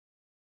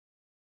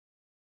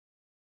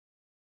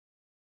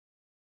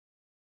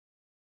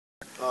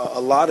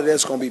A lot of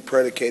that's going to be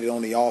predicated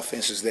on the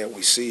offenses that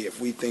we see. If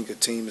we think a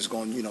team is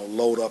going to,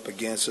 load up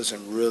against us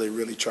and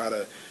really try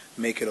to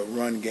make it a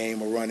run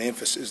game or run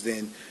emphasis,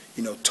 then,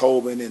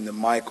 Tobin and the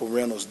Michael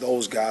Reynolds,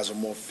 those guys are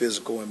more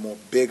physical and more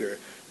bigger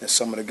than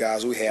some of the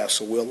guys we have.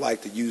 So we'll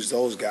like to use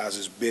those guys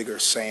as bigger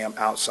Sam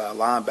outside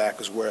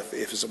linebackers, where if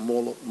it's a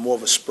more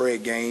of a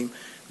spread game,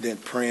 then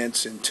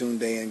Prince and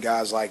Tunde and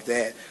guys like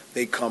that,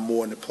 they come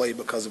more into play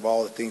because of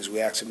all the things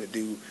we ask them to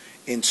do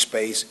in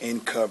space, in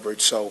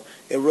coverage. So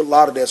a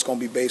lot of that's going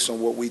to be based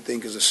on what we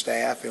think as a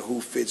staff and who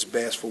fits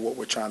best for what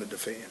we're trying to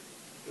defend.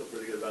 Feel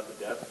pretty good about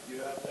the depth you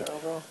have there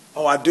overall?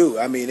 Oh, I do.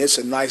 I mean, it's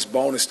a nice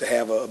bonus to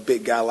have a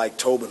big guy like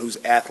Tobin who's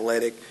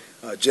athletic,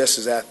 just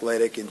as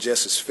athletic and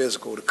just as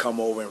physical, to come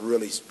over and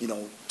really,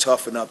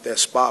 toughen up that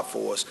spot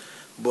for us.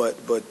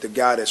 But the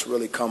guy that's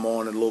really come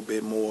on a little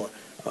bit more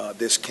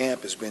this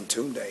camp has been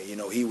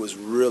Tunde. He was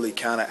really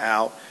kind of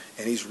out,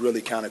 and he's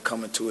really kind of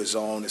coming to his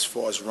own as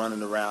far as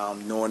running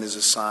around, knowing his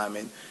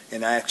assignment,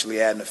 and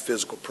actually adding a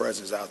physical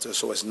presence out there.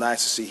 So it's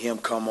nice to see him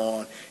come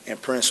on,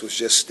 and Prince was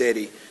just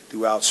steady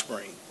throughout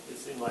spring. It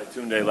seemed like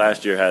Tunde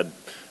last year had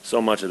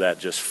so much of that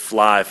just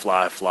fly,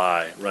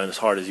 run as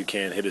hard as you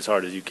can, hit as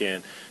hard as you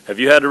can. Have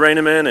you had to rein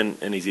him in,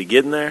 and is he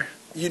getting there?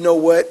 You know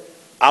what?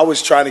 I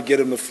was trying to get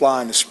him to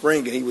fly in the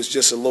spring, and he was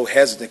just a little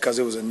hesitant because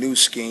it was a new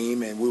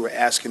scheme, and we were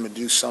asking him to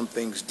do some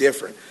things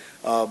different.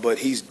 But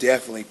he's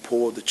definitely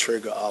pulled the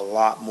trigger a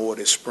lot more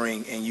this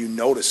spring, and you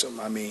notice him.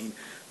 I mean,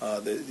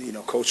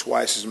 Coach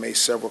Weiss has made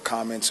several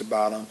comments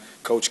about him,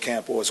 Coach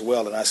Campo as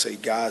well, and I say,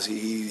 guys,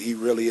 he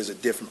really is a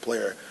different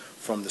player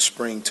from the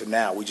spring to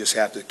now. We just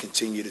have to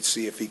continue to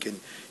see if he can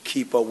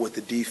keep up with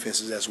the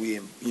defenses as we,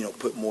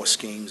 put more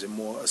schemes and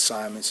more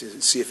assignments,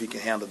 and see if he can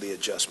handle the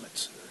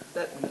adjustments.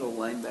 That middle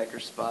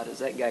linebacker spot, is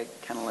that guy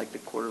kind of like the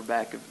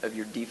quarterback of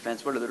your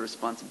defense? What are the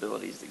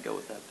responsibilities that go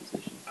with that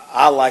position?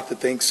 I like to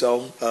think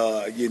so.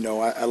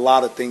 A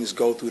lot of things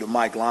go through the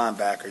Mike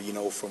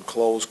linebacker, from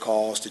close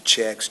calls to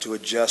checks to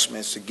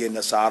adjustments to getting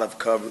us out of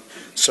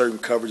certain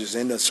coverages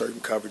into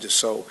certain coverages.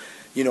 So,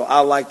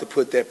 I like to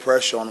put that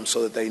pressure on them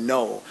so that they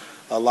know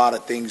a lot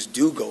of things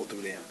do go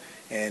through them.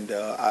 And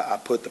I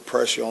put the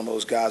pressure on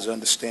those guys to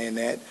understand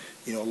that.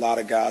 A lot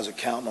of guys are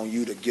counting on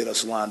you to get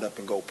us lined up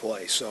and go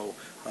play. So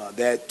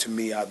that, to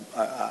me,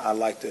 I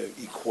like to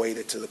equate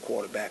it to the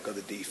quarterback of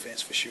the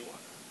defense for sure.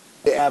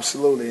 Yeah,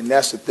 absolutely, and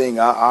that's the thing.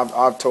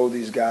 I've told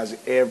these guys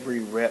every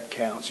rep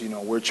counts.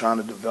 We're trying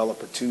to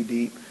develop a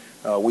two-deep.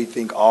 We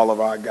think all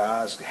of our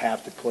guys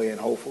have to play, and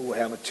hopefully we'll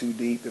have a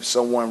two-deep. If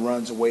someone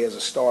runs away as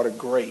a starter,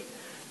 great.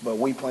 But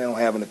we plan on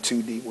having a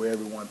two-deep where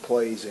everyone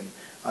plays. And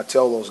I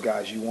tell those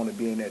guys, you want to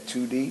be in that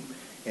two-deep,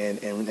 and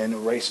the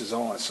race is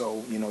on.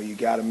 So, you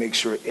got to make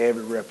sure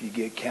every rep you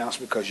get counts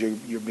because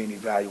you're being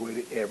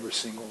evaluated every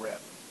single rep.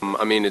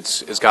 I mean,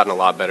 it's gotten a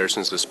lot better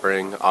since the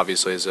spring.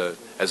 Obviously, as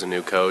a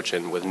new coach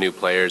and with new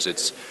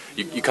players,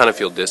 you kind of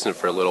feel distant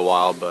for a little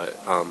while. But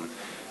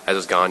as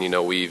it's gone,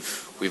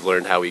 we've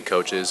learned how he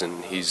coaches,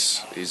 and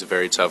he's a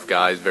very tough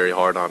guy. He's very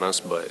hard on us,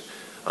 but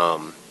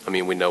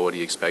we know what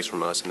he expects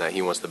from us and that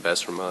he wants the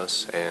best from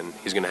us, and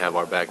he's going to have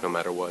our back no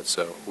matter what.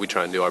 So we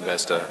try and do our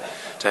best to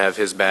have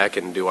his back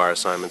and do our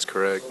assignments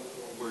correct.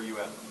 Where are you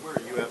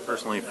at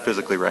personally,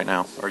 physically right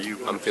now?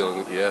 I'm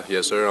feeling,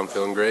 yes, sir. I'm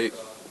feeling great.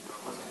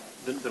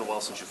 Been a while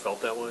since you felt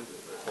that way?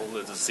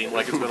 Does it seem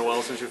like it's been a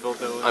while since you felt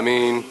that way? I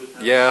mean,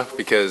 yeah,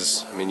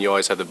 because you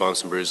always have the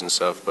bumps and bruises and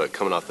stuff, but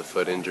coming off the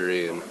foot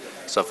injury and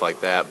stuff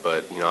like that.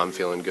 But I'm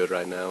feeling good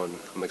right now, and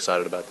I'm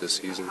excited about this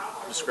season.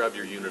 Describe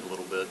your unit a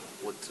little bit.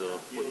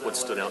 What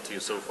stood out to you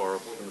so far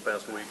in the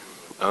past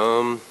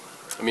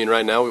week?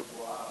 Right now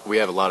we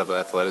have a lot of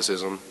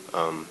athleticism.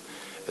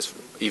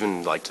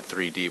 Even like to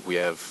three deep, we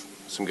have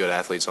some good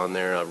athletes on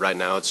there. Right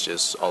now, it's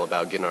just all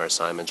about getting our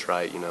assignments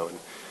right, and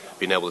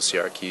being able to see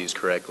our keys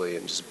correctly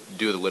and just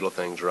do the little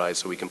things right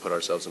so we can put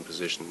ourselves in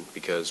position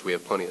because we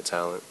have plenty of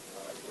talent.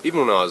 Even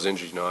when I was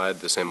injured, I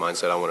had the same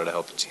mindset. I wanted to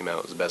help the team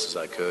out as best as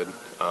I could,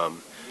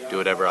 do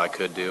whatever I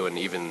could do. And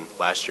even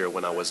last year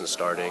when I wasn't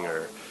starting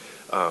or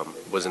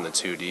was in the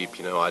two deep,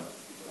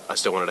 I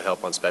still wanted to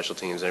help on special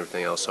teams and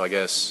everything else. So I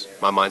guess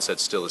my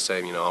mindset's still the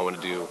same. I want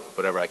to do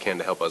whatever I can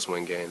to help us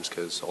win games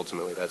because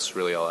ultimately that's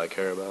really all I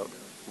care about.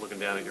 Looking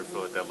down at your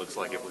foot, that looks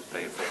like it was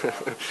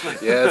painful.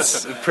 Yeah,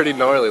 it's pretty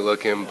gnarly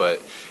looking,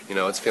 but,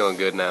 it's feeling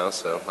good now,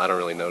 so I don't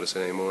really notice it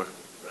anymore.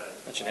 You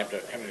mentioned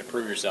having to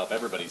prove yourself.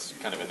 Everybody's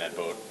kind of in that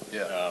boat.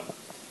 Yeah.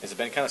 Has it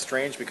been kind of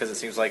strange because it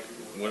seems like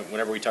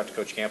whenever we talk to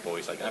Coach Campo,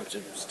 he's like, I'm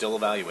still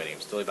evaluating.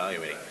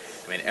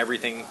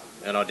 Everything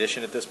an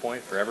audition at this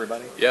point for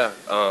everybody? Yeah,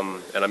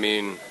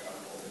 and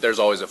there's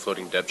always a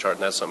floating depth chart,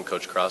 and that's something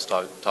Coach Cross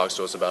talks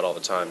to us about all the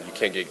time. You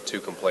can't get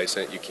too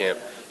complacent. You can't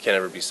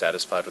ever be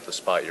satisfied with the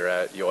spot you're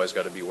at. You always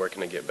got to be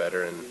working to get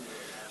better. And,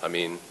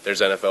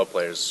 there's NFL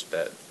players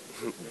that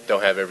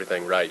don't have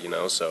everything right,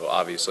 so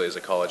obviously as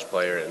a college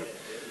player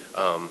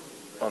and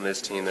on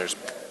this team there's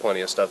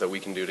plenty of stuff that we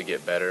can do to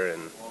get better,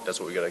 and that's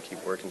what we got to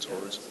keep working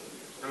towards.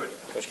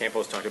 Coach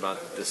Campo's talked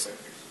about this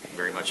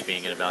very much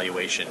being an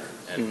evaluation,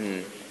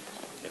 and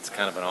it's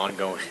kind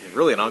of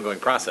really an ongoing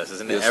process,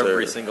 isn't it? Yes,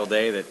 Every sir. single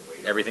day that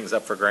everything's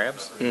up for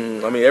grabs. I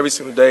mean, every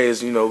single day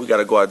is, we got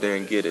to go out there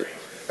and get it.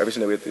 Every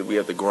single day we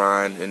have to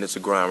grind, and it's a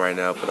grind right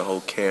now for the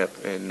whole camp,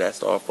 and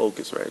that's our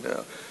focus right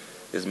now,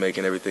 is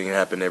making everything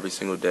happen every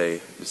single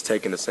day. It's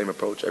taking the same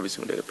approach every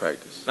single day to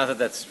practice. Not that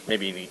that's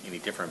maybe any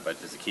different,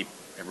 but does it keep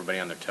everybody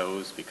on their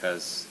toes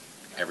because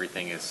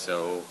everything is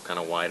so kind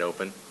of wide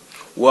open?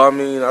 Well, I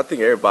mean, I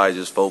think everybody's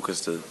just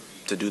focused to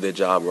do their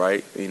job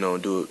right,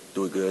 do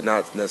it good.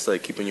 Not necessarily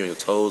keeping you on your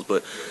toes,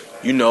 but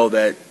you know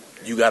that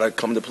you got to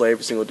come to play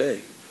every single day.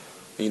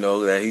 You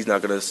know that he's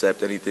not going to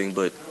accept anything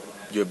but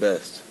your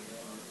best.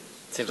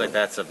 It seems like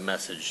that's a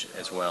message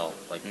as well,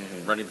 like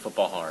running the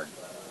football hard,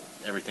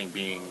 everything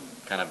being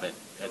kind of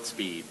at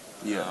speed.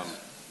 Yes.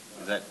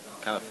 Is that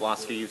kind of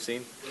philosophy you've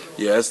seen?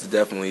 Yeah, it's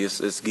definitely.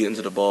 It's getting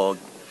to the ball,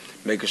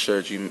 making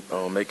sure that you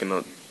making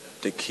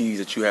the keys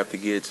that you have to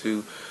get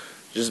to,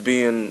 just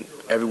being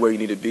everywhere you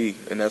need to be,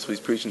 and that's what he's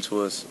preaching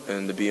to us,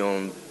 and to be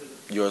on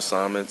your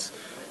assignments,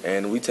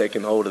 and we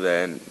taking hold of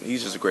that, and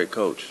he's just a great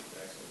coach.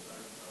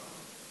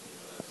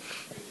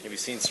 Have you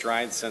seen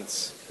strides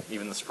since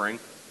even the spring?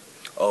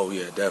 Oh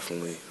yeah,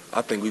 definitely.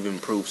 I think we've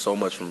improved so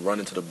much from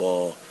running to the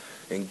ball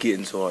and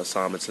getting to our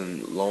assignments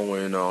and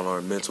lowering on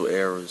our mental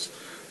errors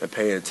and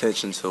paying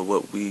attention to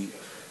what we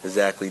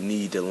exactly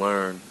need to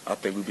learn. I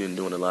think we've been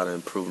doing a lot of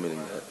improvement in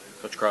that.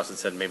 Coach Cross had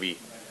said maybe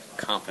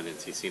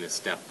confidence. He's seen a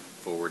step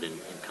forward in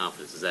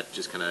confidence. Is that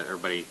just kind of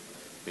everybody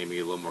maybe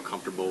a little more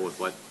comfortable with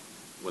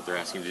what they're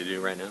asking you to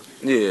do right now?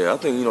 Yeah, I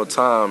think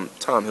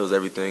time heals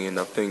everything, and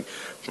I think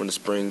from the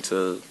spring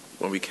to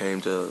when we came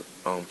to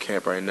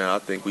camp right now, I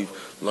think we've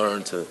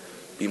learned to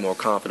be more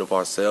confident of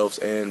ourselves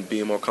and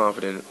being more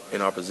confident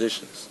in our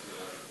positions.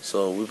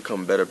 So we've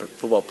become better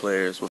football players with